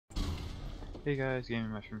Hey guys,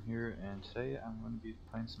 Gaming Mushroom here, and today I'm going to be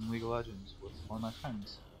playing some League of Legends with one of my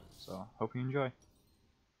friends. So, hope you enjoy.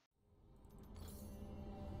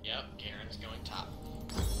 Yep, Garen's going top.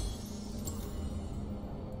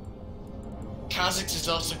 Kha'Zix is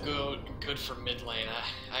also good for mid lane.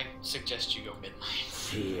 I suggest you go mid lane.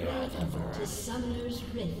 Fear the verse. To Summoner's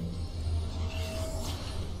Rift.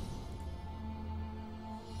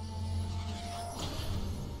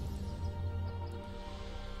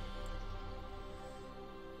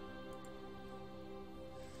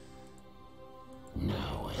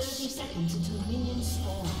 No 30 seconds until minions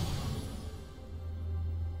spawn.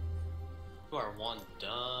 You are one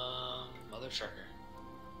dumb mother trucker.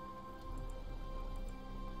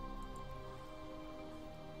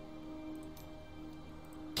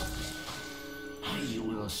 I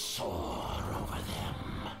will soar over them.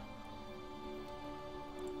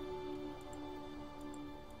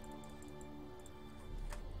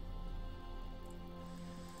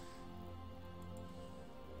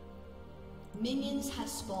 Minions have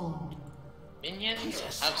spawned. Minions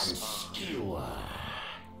have spawned. Skewer.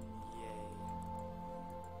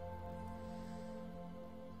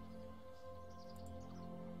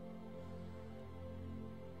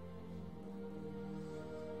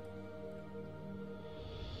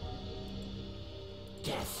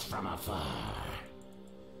 Death from afar.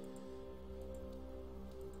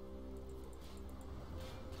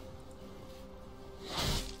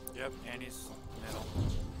 Yep, Annie's middle.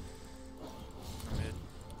 Or mid,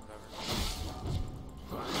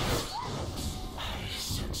 whatever. I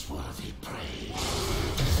sense worthy prey.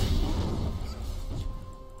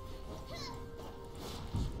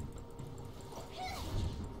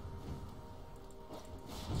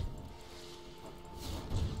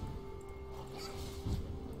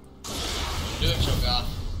 Do it, Cho'Gath.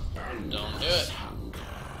 Don't do it.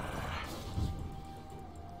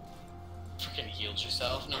 Freaking healed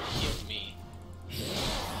yourself? No, he healed me.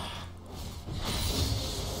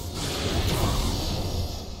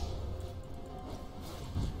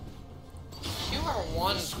 You are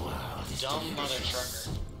one dumb mother trucker.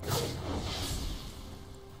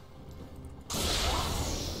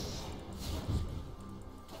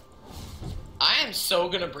 I am so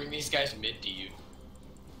gonna bring these guys mid to you.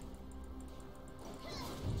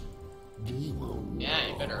 We will Yeah,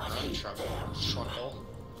 you better run, Truckle.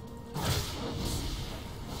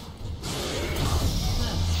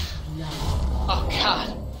 Oh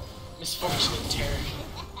god. Misfortune and terror.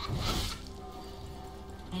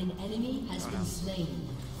 An enemy has been slain.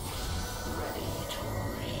 ready to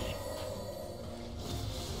reap.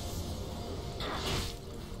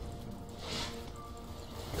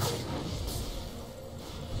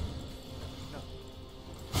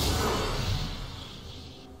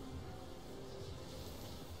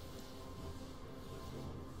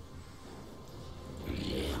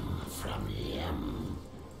 Limb from limb.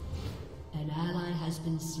 An ally has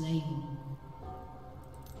been slain.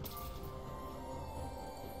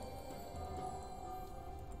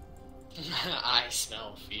 I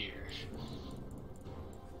smell fear.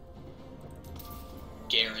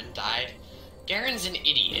 Garen died. Garen's an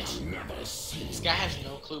idiot. Never seen. This guy has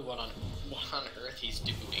no clue what on earth he's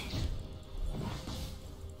doing.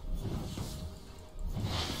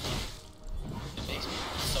 It makes me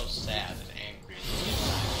so sad and angry.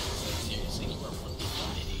 Like, seriously, you are one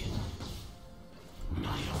dumb idiot.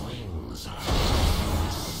 My wings are.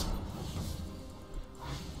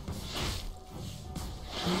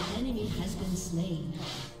 An enemy has been slain.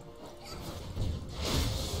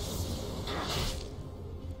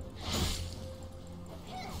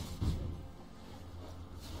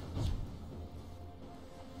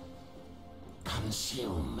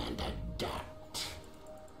 Consume and adapt.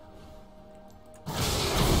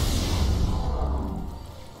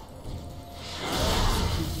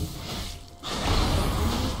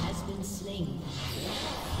 Enemy has been slain.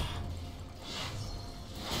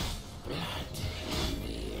 Blood in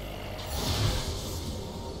the air.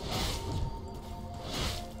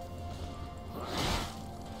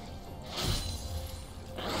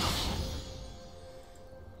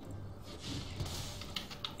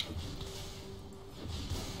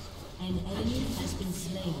 An enemy has been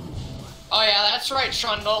slain. Oh yeah, that's right,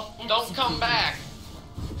 Trundle. Don't come back.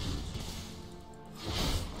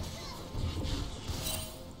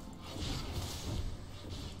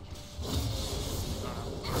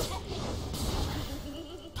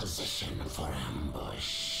 Position for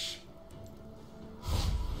ambush.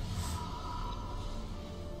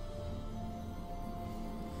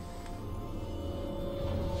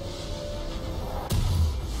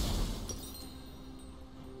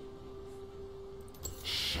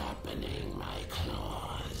 Sharpening my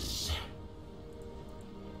claws.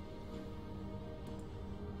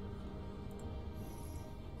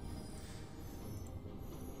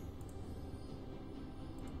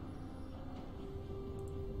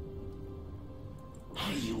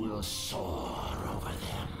 will soar over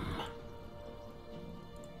them.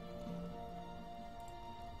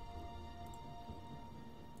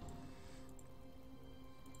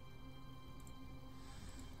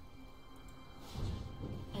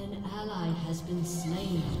 An ally has been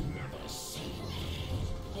slain.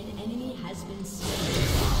 An enemy has been slain.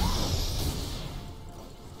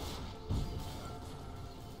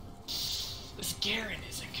 This Garen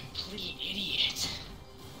is a complete idiot.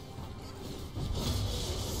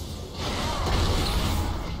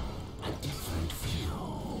 A different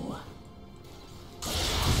view.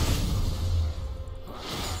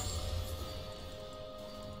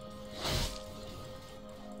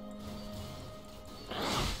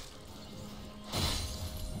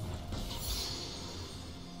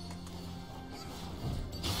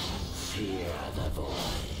 Fear the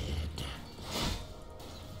void.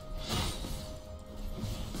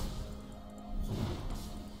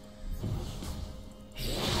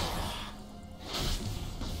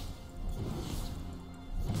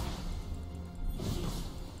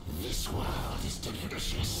 This world is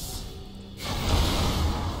delicious.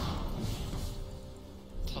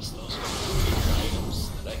 Plus those items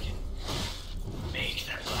that I can make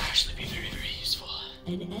that will actually be very, very useful.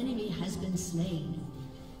 An enemy has been slain.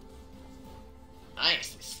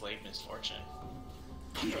 Nice, they slayed Misfortune.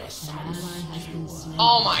 Yes, An ally has been slain.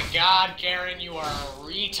 Oh my god, Garen, you are a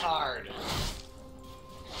retard.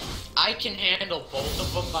 I can handle both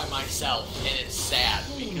of them by myself, and it's sad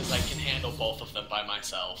because I can handle both of them by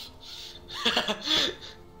myself.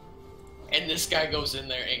 And this guy goes in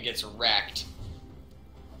there and gets wrecked.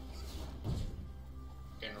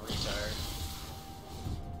 Fucking retard.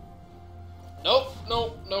 Nope,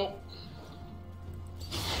 nope, nope.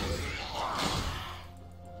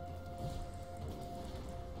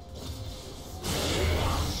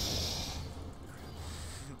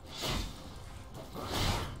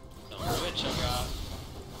 Don't do it, Chugga.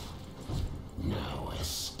 no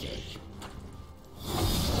escape.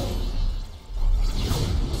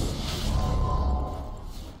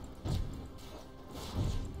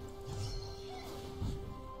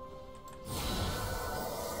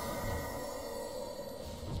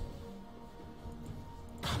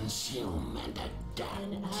 Consume and adapt.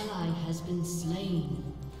 An ally has been slain.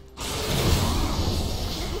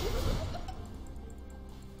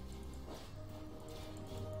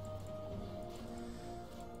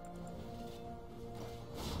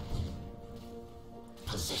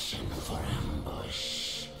 Position for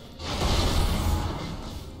ambush.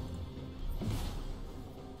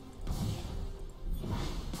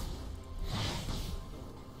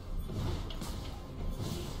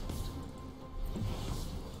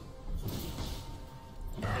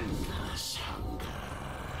 Endless hunger.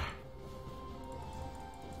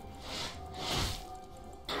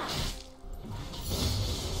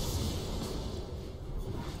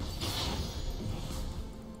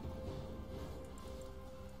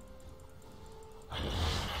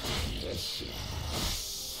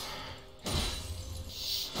 Delicious.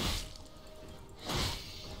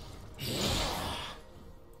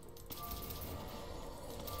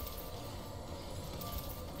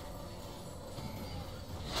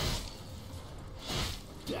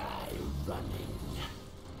 Die running.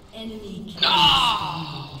 Enemy killing.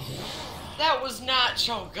 Ah! That was not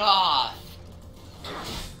Cho'Gath.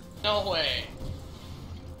 No way.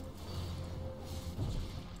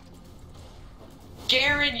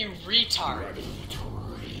 Garen, you retard. Ready to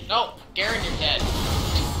read. Nope, Garen, you're dead.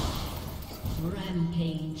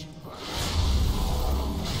 Rampage.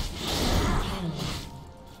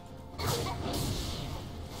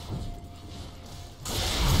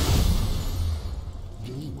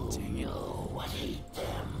 You will know what ate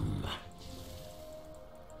them.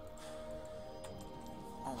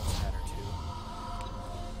 Almost had her too.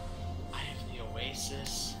 I have the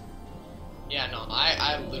Oasis. Yeah, no,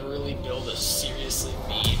 I literally build a seriously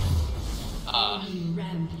mean,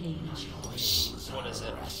 Rampage. what is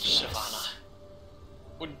it? Shyvana.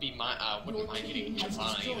 Wouldn't Your mind getting team has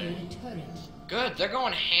Shyvana destroyed either. a turret. Good, they're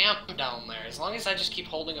going ham down there. As long as I just keep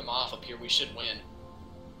holding them off up here, we should win.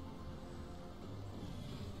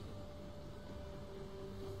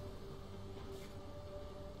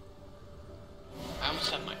 I almost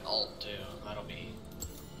have my ult too. That'll be.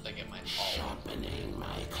 I get my ult. Sharpening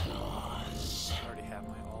my claws. I already have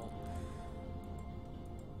my ult.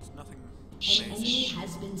 There's nothing An enemy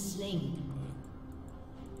has been slain.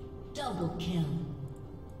 Double kill.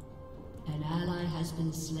 An ally has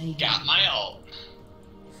been slain. Got my ult.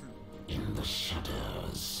 In the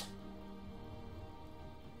shadows.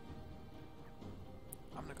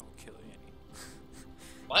 I'm gonna go kill Annie.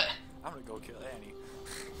 What? I'm gonna go kill Annie.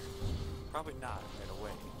 Probably not right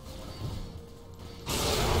away.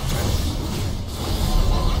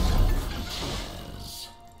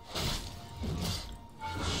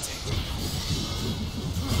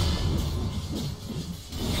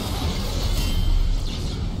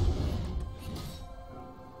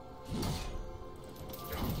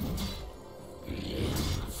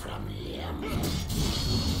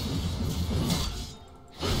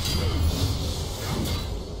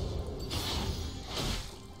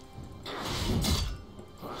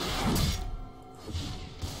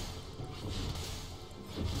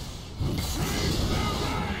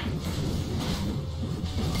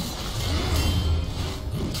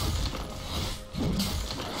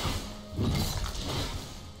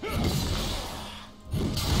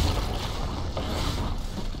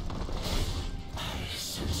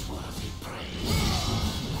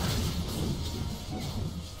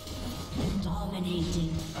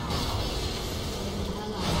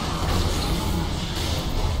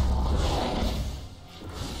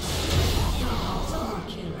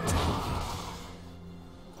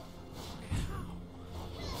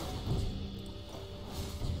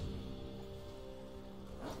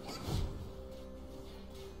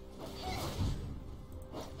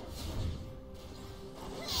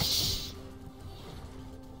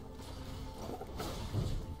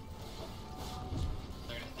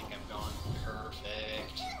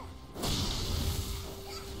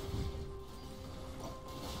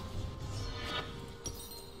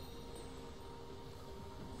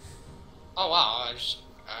 Oh wow,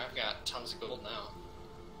 I've got tons of gold now.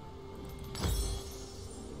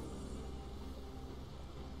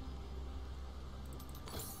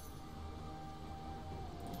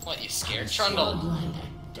 What, you scared, Trundle? Godlike.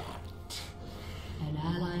 An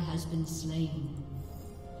ally has been slain.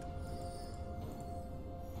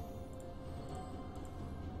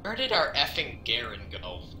 Where did our effing Garen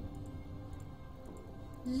go?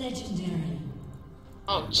 Legendary.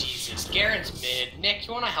 Oh Jesus, Garen's mid. Nick,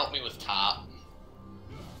 you wanna help me with top?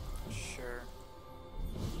 Sure.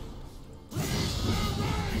 I'm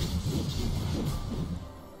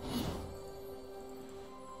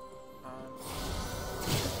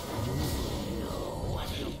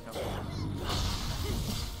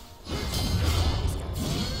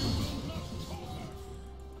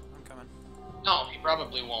coming. No, he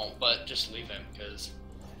probably won't, but just leave him, because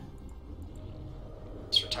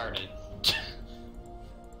it's retarded.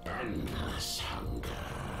 Endless hunger.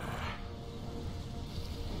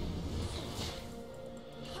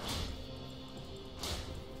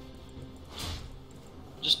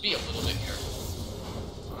 Just be a little bit careful.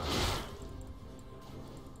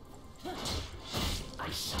 I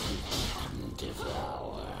summon and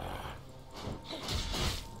devour.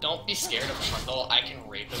 Don't be scared of Trundle, I can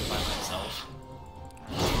rape him by myself.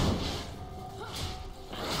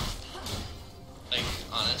 Like,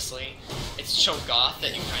 honestly, it's Cho'Gath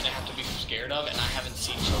that you kind of have to be scared of, and I haven't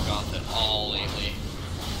seen Cho'Gath at all lately.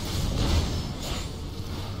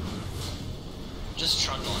 Just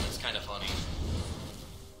Trundle, and it's kind of funny.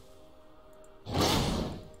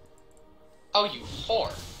 Oh, you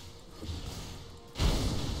whore.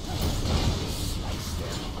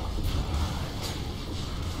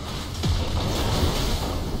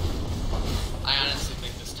 I honestly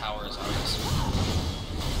think this tower is ours.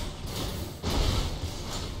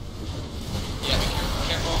 Yeah, be careful,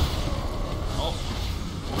 careful. Oh.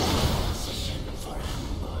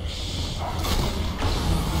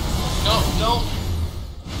 No, don't!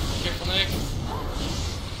 Careful, Nick.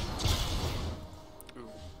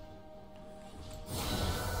 Ooh.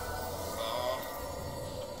 Oh.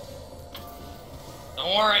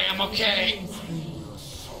 Don't worry, I'm okay.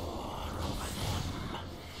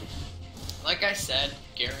 Like I said,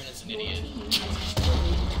 Garen is an idiot.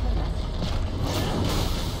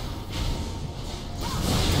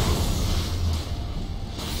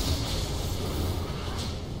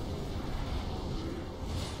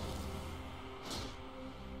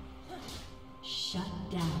 Shut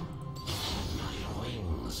down. My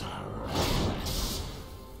wings are restless.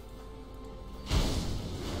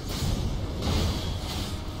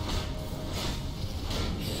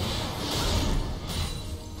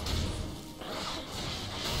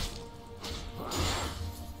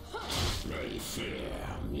 They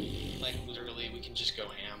fear me. Like, literally, we can just go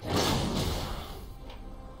ham.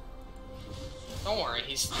 Don't worry,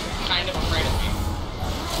 he's kind of afraid of me.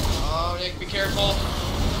 Oh, Nick, be careful.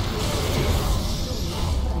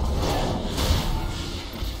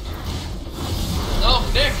 No,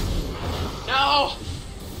 Nick! No!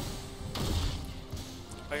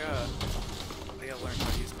 I gotta learn how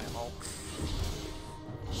to use my ult.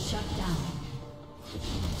 Shut down.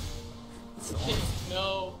 It's the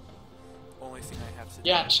No. only thing I have to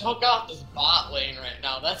Yeah, do. Cho'Gath is bot lane right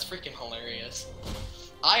now. That's freaking hilarious.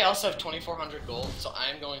 I also have 2,400 gold, so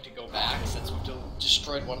I'm going to go back since we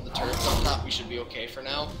destroyed one of the turrets up top. We should be okay for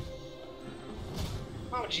now.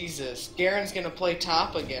 Oh, Jesus. Garen's gonna play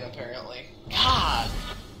top again, apparently. God!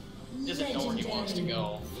 He doesn't know where he wants to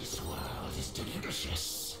go. This world is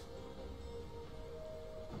delicious.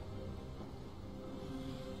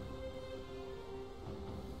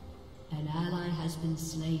 An ally has been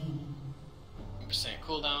slain. 100%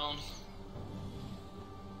 cooldown.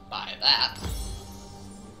 Buy that.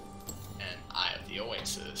 And Eye of the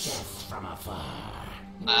Oasis. Death from afar.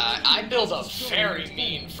 I build a very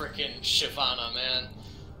mean freaking Shyvana, man.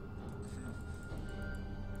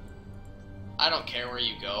 I don't care where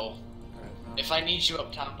you go. If I need you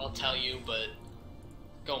up top, I'll tell you, but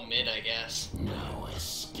go mid, I guess. No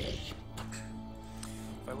escape.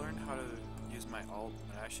 If I learn how to use my ult,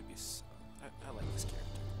 then I should be. I like this character.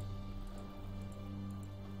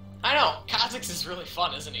 I know, Kha'Zix is really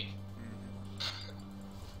fun, isn't he?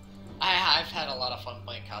 I've had a lot of fun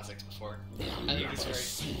playing Kha'Zix before. I think he's very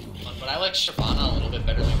fun, but I like Shyvana a little bit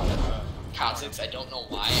better than Kha'Zix. I don't know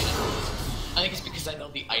why. I think it's because I know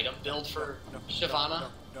the item build for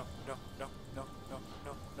Shyvana. No.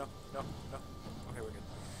 Okay, we're good.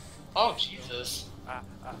 Oh, Jesus.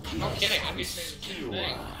 No kidding, I'd be saying the same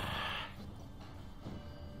thing.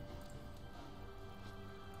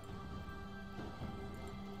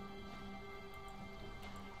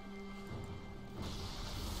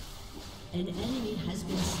 An enemy has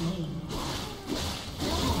been slain.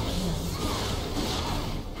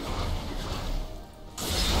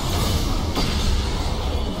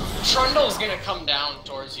 Trundle's gonna come down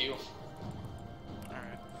towards you.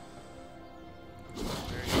 Alright.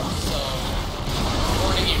 So,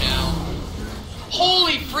 warning you now.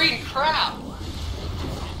 Holy freaking crap!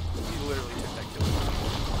 He literally took that kill.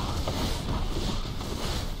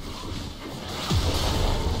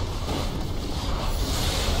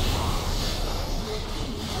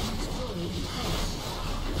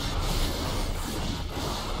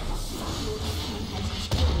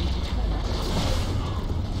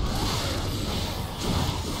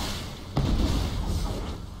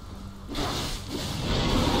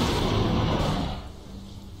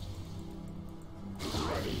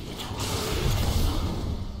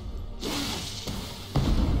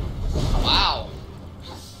 Wow.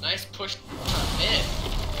 Nice push mid.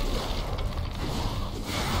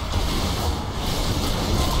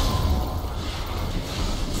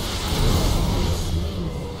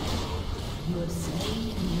 You have slain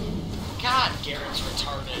an enemy. God, Garen's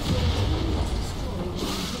retarded.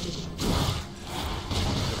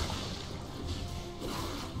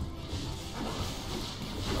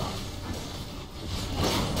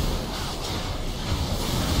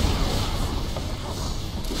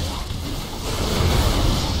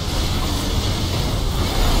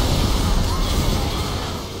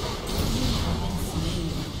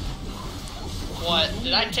 What?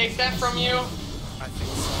 Did I take that from you? I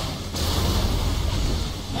think so.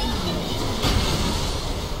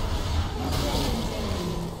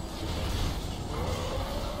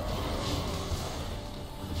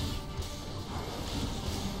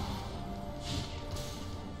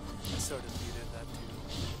 I sort of needed that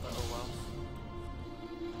too, but oh well.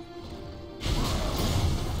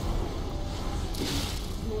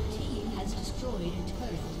 Your team has destroyed a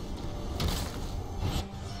turret.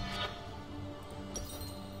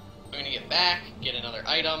 I'm gonna get back, get another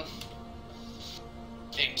item,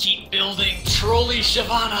 and keep building Trolley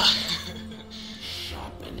Shyvana.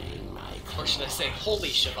 Sharpening my Or should I say, Holy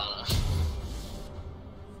Shyvana.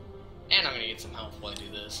 And I'm gonna get some health while I do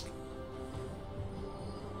this.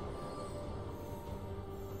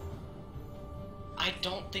 I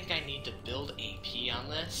don't think I need to build AP on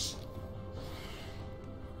this.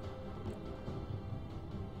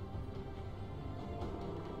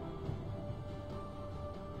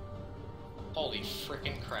 Holy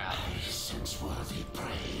frickin' crap. sense worthy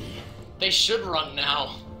prey. They should run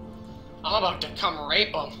now. I'm about to come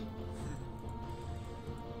rape them.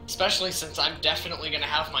 Especially since I'm definitely gonna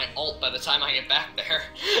have my ult by the time I get back there.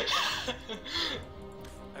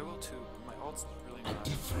 I will too, but my ult's really A not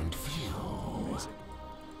different view. amazing.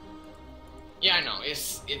 Yeah, I know,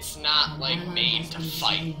 it's not like An ally made has to been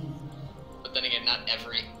fight. slain. But then again, not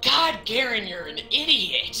every. God, Garen, you're an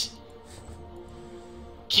idiot!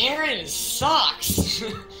 Garen sucks! You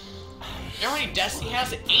know how many deaths he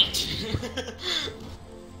has? 8!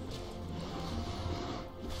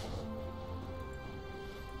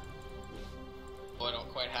 Oh, I don't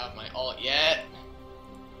quite have my ult yet.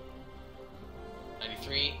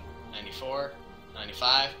 93, 94,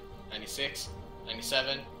 95, 96,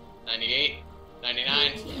 97, 98,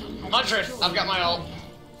 99, 100! I've got my ult.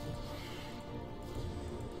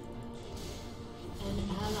 An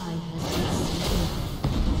ally has been slain.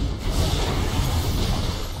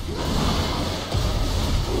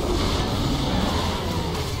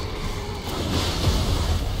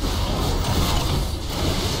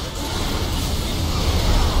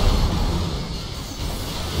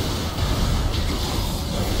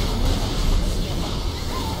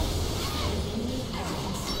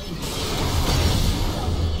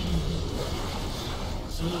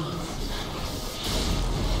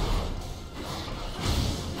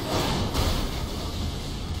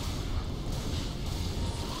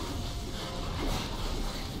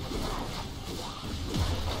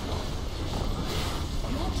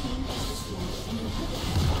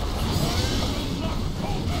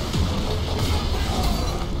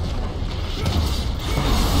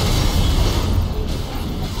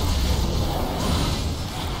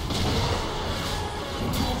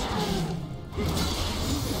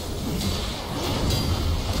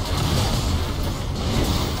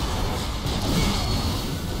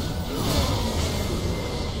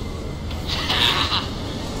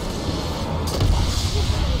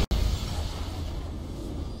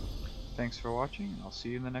 Thanks for watching, and I'll see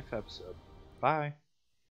you in the next episode. Bye!